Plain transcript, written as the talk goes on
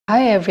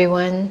Hi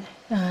everyone,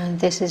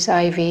 this is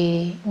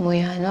Ivy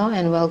Muyano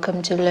and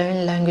welcome to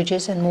Learn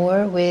Languages and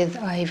More with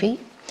Ivy.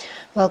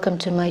 Welcome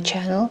to my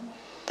channel.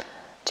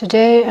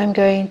 Today I'm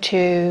going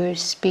to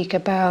speak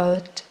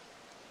about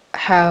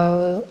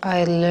how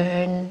I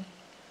learn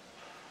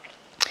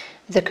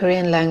the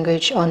Korean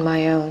language on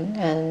my own,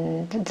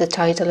 and the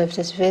title of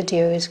this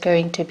video is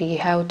going to be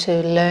how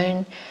to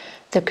learn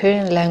the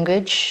Korean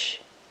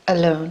language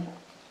alone.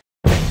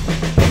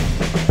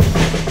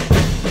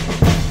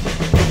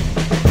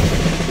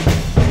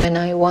 When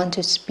I want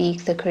to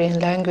speak the Korean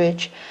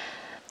language,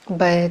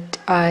 but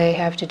I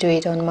have to do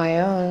it on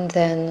my own,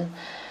 then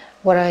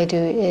what I do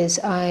is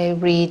I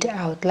read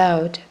out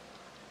loud.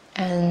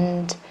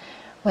 And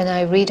when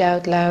I read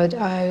out loud,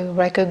 I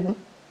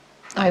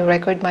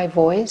record my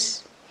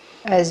voice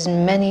as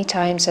many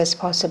times as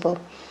possible.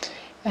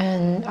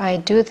 And I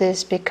do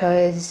this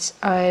because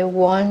I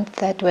want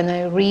that when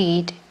I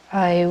read,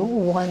 I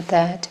want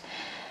that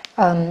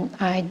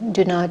I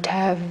do not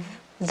have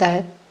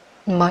that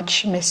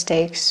much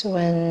mistakes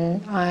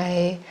when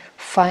I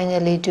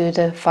finally do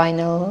the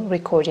final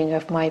recording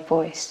of my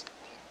voice.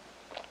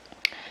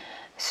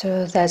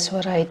 So that's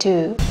what I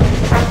do.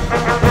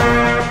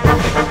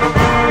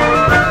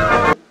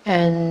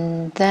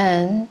 And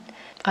then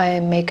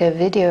I make a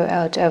video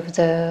out of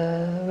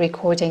the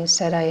recordings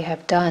that I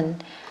have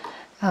done.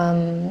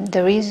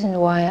 The reason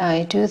why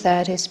I do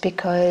that is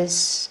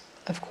because,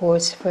 of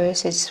course,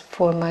 first it's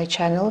for my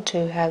channel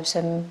to have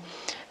some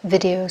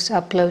videos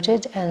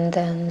uploaded, and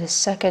then the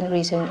second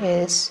reason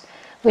is,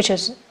 which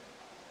is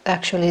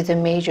actually the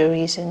major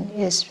reason,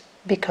 is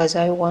because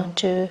I want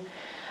to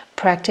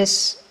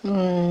practice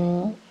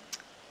the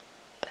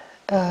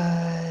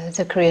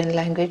Korean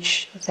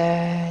language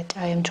that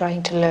I am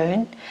trying to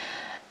learn,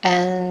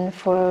 and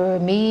for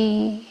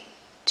me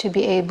to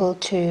be able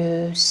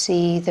to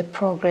see the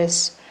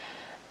progress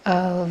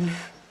of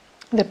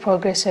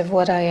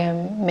what I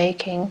am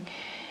making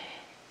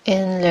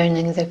in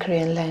learning the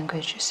Korean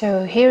language.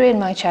 So here in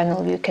my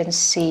channel you can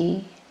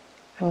see,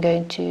 I'm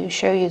going to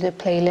show you the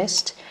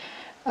playlist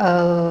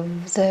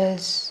of the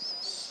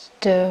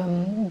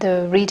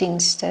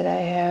readings that I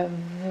have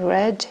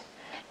read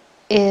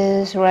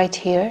is right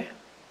here.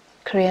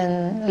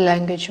 Korean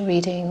language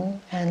reading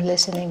and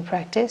listening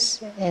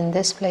practice in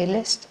this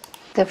playlist.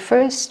 The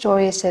first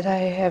stories that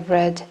I have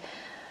read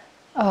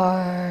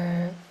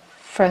are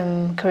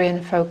from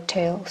Korean folk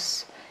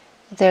tales.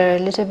 They're a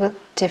little bit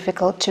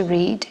difficult to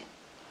read,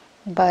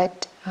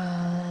 but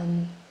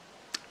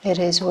it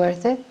is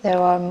worth it. There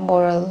are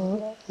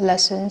moral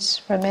lessons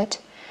from it.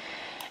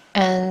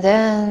 And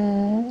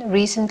then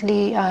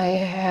recently I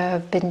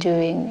have been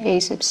doing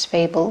Aesop's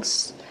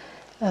Fables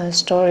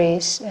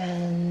stories,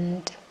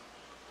 and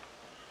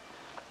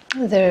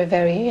they're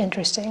very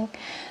interesting.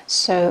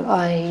 So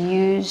I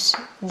use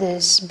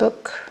this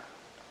book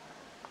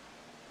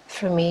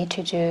for me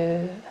to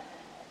do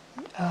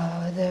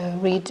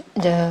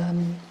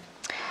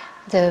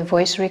the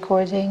voice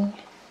recording.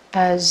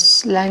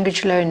 As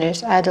language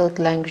learners, adult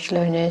language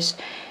learners,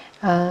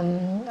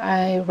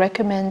 I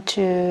recommend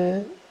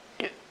to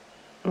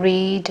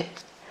read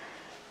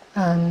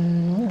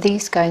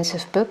these kinds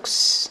of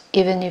books,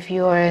 even if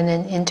you are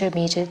an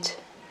intermediate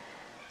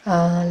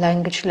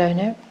language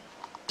learner.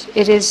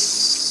 It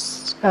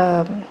is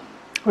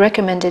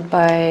recommended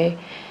by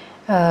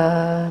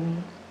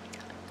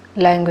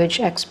language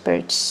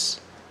experts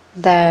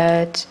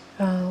that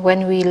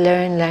when we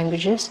learn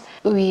languages,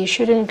 we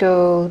shouldn't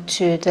go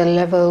to the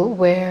level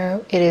where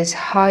it is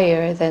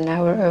higher than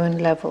our own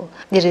level.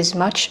 It is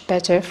much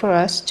better for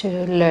us to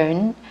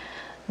learn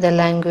the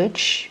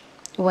language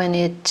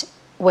when,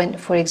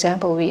 for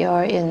example, we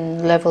are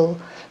in level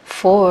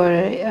 4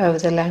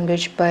 of the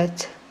language,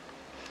 but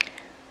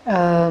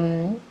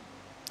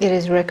it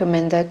is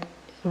recommended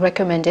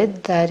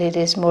that it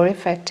is more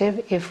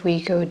effective if we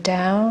go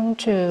down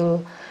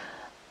to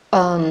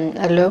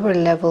a lower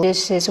level.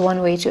 This is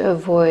one way to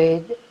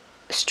avoid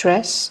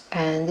stress,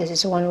 and this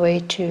is one way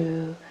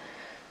to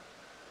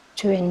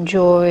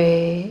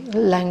enjoy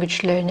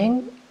language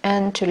learning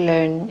and to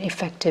learn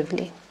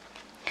effectively.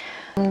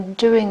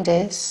 Doing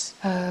this,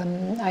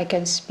 I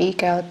can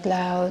speak out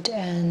loud,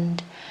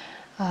 and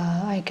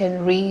I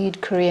can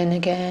read Korean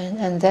again,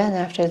 and then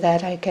after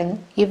that I can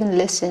even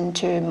listen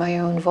to my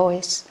own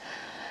voice.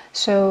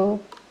 So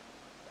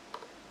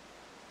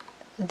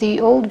the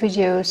old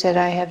videos that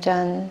I have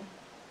done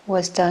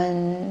was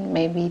done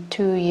maybe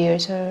 2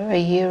 years or a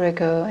year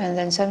ago, and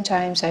then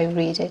sometimes I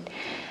read it.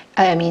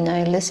 I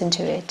listen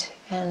to it,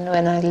 and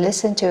when I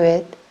listen to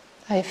it,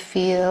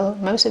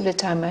 most of the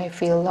time I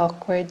feel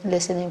awkward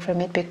listening from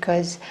it,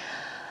 because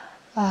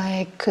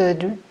I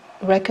could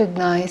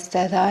recognize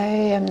that I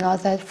am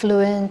not that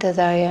fluent, that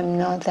I am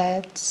not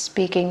that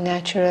speaking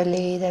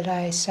naturally, that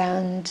I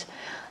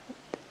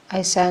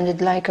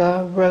sounded like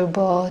a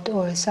robot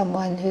or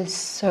someone who's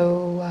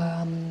so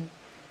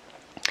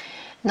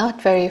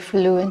not very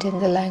fluent in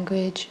the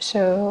language.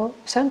 So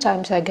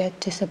sometimes I get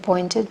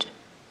disappointed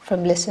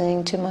from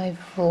listening to my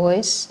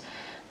voice,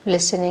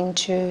 listening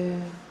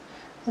to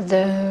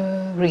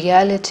the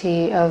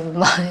reality of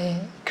my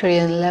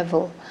Korean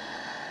level.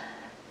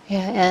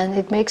 Yeah, and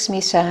it makes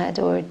me sad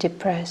or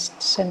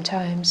depressed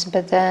sometimes.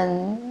 But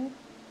then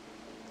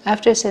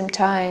after some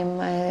time,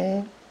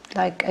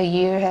 like a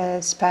year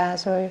has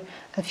passed or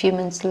a few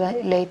months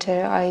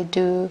later, I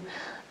do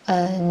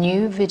a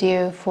new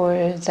video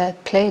for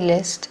that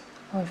playlist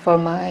or for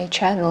my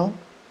channel.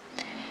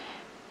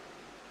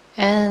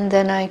 And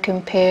then I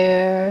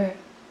compare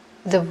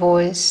the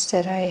voice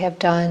that I have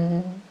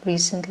done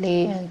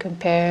recently and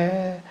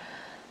compare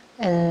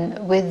and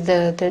with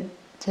the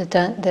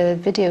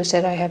videos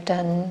that I have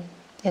done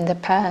in the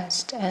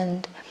past,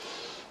 and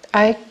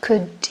I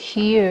could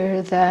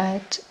hear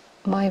that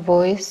my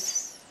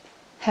voice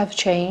have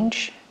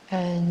changed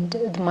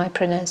and my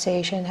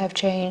pronunciation have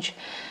changed,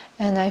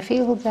 and I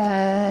feel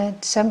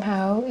that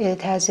somehow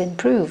it has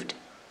improved.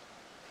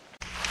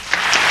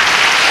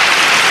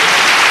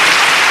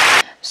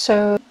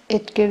 So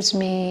it gives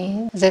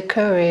me the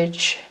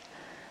courage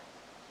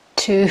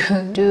to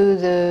do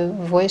the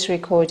voice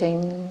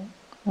recording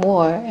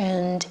more,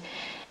 and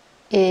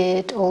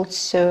it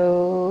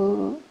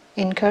also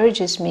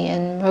encourages me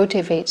and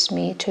motivates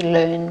me to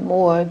learn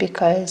more,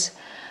 because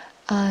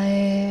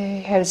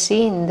I have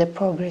seen the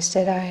progress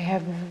that I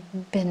have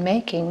been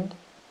making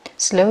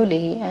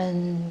slowly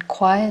and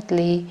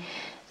quietly.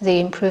 The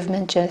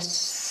improvement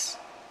just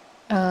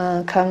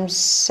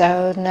comes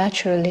out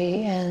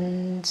naturally,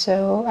 and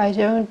so I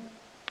don't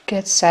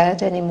get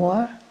sad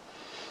anymore,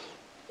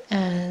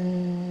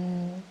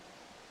 and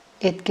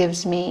it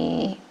gives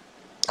me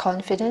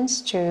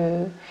confidence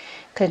to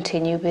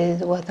continue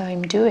with what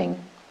I'm doing.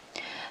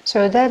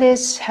 So that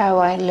is how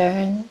I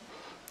learn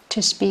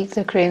to speak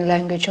the Korean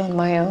language on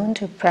my own,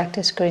 to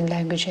practice Korean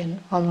language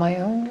on my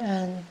own,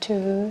 and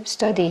to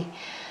study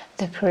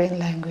the Korean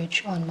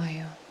language on my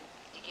own.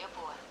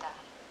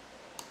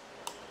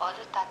 어느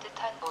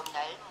따뜻한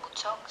봄날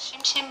무척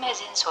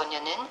심심해진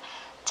소녀는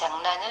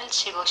장난을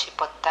치고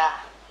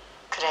싶었다.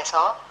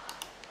 그래서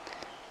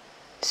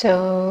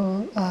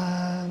So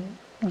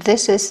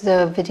this is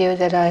the video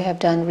that I have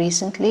done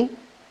recently.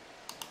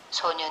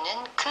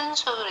 소녀는 큰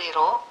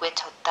소리로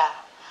외쳤다.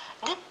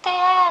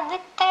 늑대야,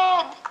 늑대,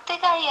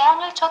 늑대가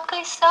양을 쫓고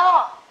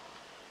있어.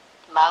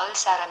 마을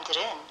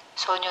사람들은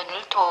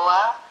소년을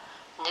도와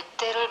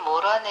늑대를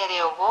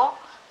몰아내려고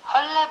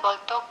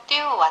헐레벌떡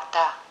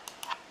뛰어왔다.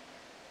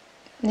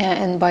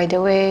 Yeah, and by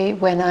the way,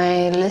 when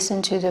I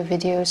listen to the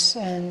videos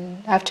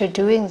and after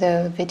doing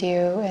the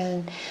video,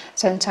 and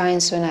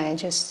sometimes when I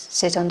just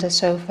sit on the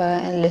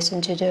sofa and listen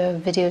to the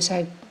videos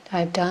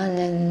I've done,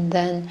 and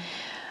then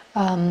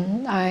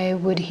I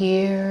would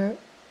hear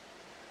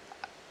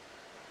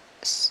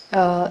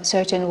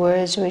certain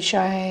words which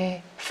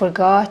I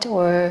forgot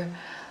or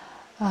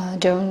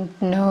don't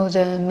know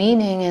the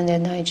meaning, and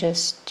then I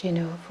just,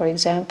 for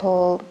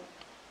example,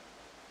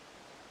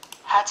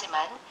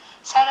 하지만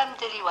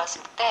사람들이 왔을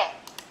때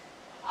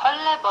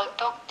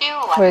헐레벌떡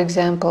뛰어왔다. For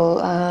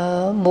example,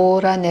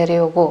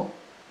 몰아내려고,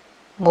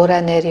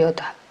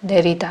 몰아내려다,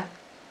 내리다,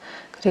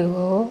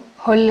 그리고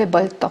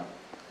헐레벌떡.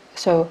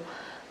 So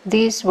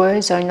these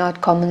words are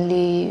not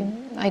commonly,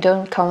 I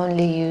don't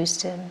commonly use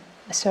them.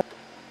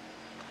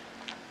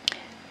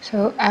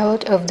 So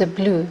out of the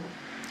blue,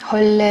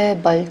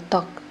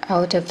 헐레벌떡,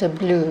 out of the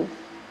blue,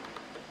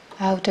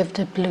 out of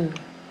the blue.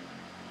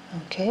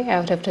 Okay,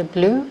 out of the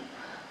blue,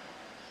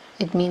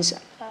 it means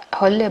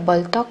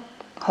헐레벌떡,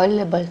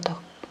 헐레벌떡,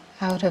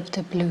 out of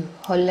the blue,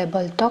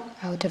 헐레벌떡,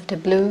 out of the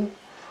blue.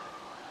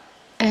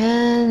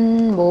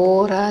 And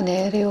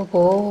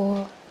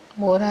몰아내려고,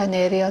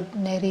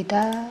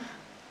 내리다,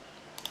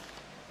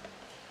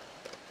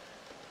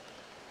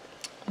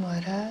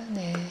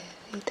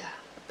 몰아내리다,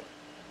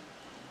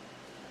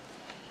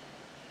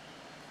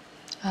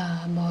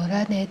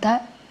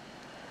 몰아내다,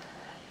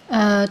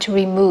 to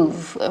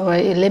remove or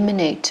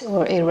eliminate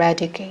or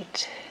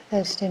eradicate.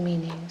 That's the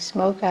meaning.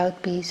 Smoke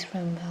out bees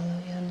from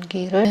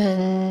연기를.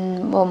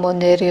 And 뭐뭐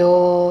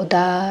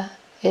내려다.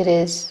 It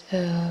is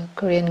a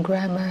Korean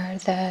grammar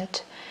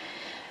that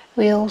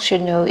we all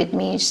should know. It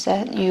means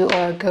that you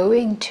are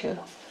going to.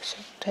 So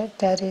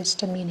that is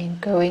the meaning.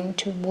 Going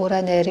to.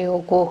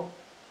 몰아내려고.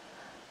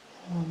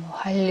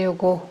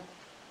 하려고.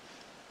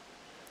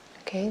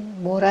 Okay.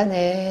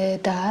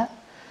 몰아내다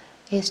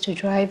is to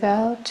drive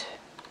out,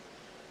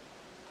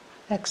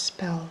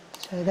 expel.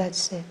 So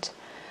that's it.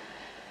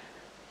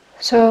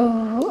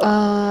 So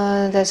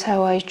that's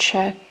how I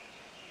check,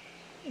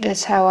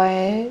 that's how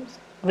I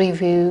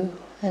review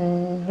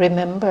and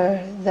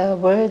remember the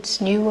words,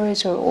 new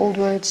words or old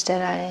words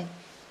that I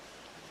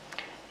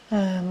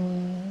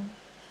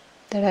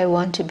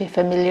want to be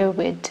familiar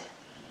with.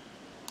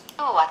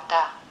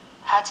 왔다.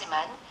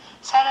 하지만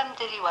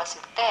사람들이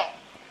왔을 때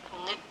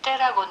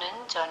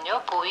늑대라고는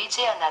전혀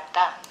보이지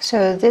않았다.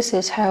 So this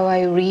is how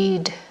I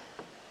read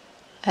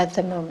at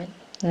the moment,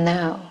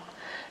 now.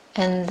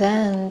 And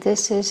then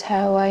this is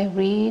how I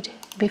read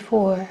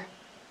before.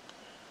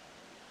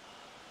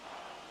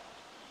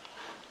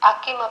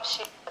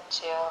 아낌없이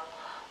봤지요.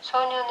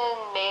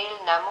 소녀는 매일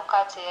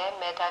나뭇가지에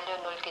매달려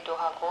놀기도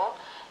하고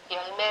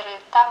열매를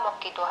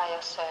따먹기도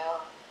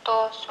하였어요.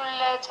 또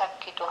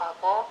술래잡기도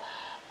하고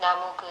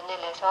나무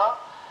그늘에서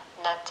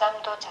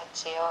낮잠도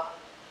잤지요.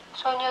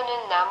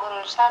 소녀는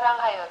나무를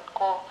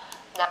사랑하였고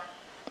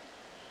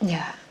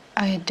Yeah,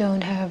 I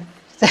don't have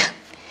that.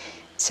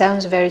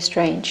 Sounds very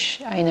strange,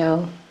 I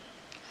know.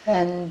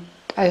 And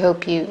I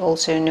hope you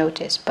also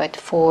notice, but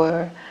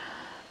for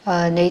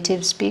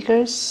native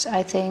speakers,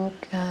 I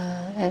think,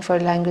 and for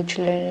language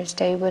learners,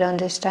 they would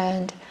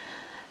understand,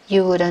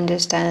 you would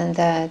understand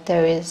that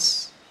there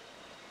is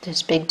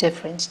this big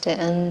difference.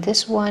 And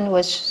this one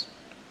was,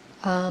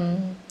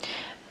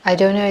 I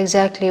don't know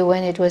exactly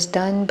when it was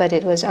done, but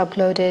it was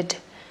uploaded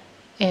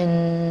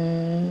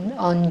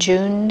on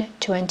June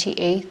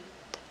 28th,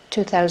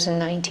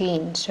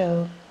 2019,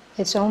 so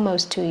it's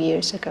almost 2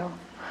 years ago.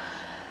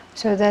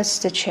 So that's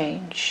the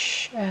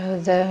change,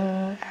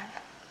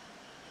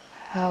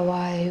 how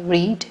I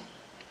read.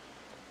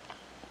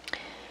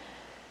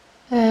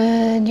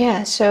 And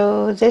yeah,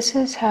 so this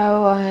is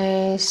how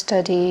I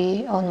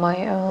study on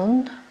my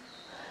own,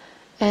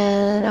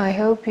 and I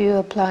hope you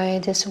apply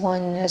this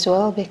one as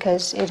well,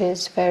 because it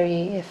is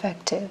very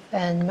effective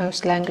and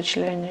most language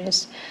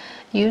learners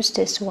use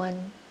this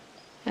one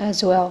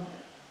as well.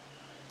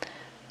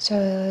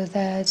 So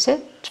that's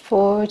it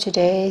for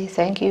today.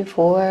 Thank you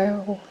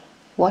for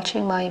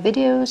watching my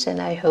videos, and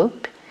I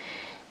hope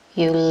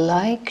you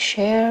like,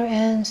 share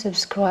and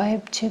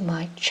subscribe to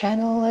my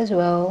channel as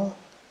well.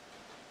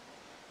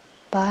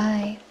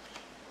 Bye.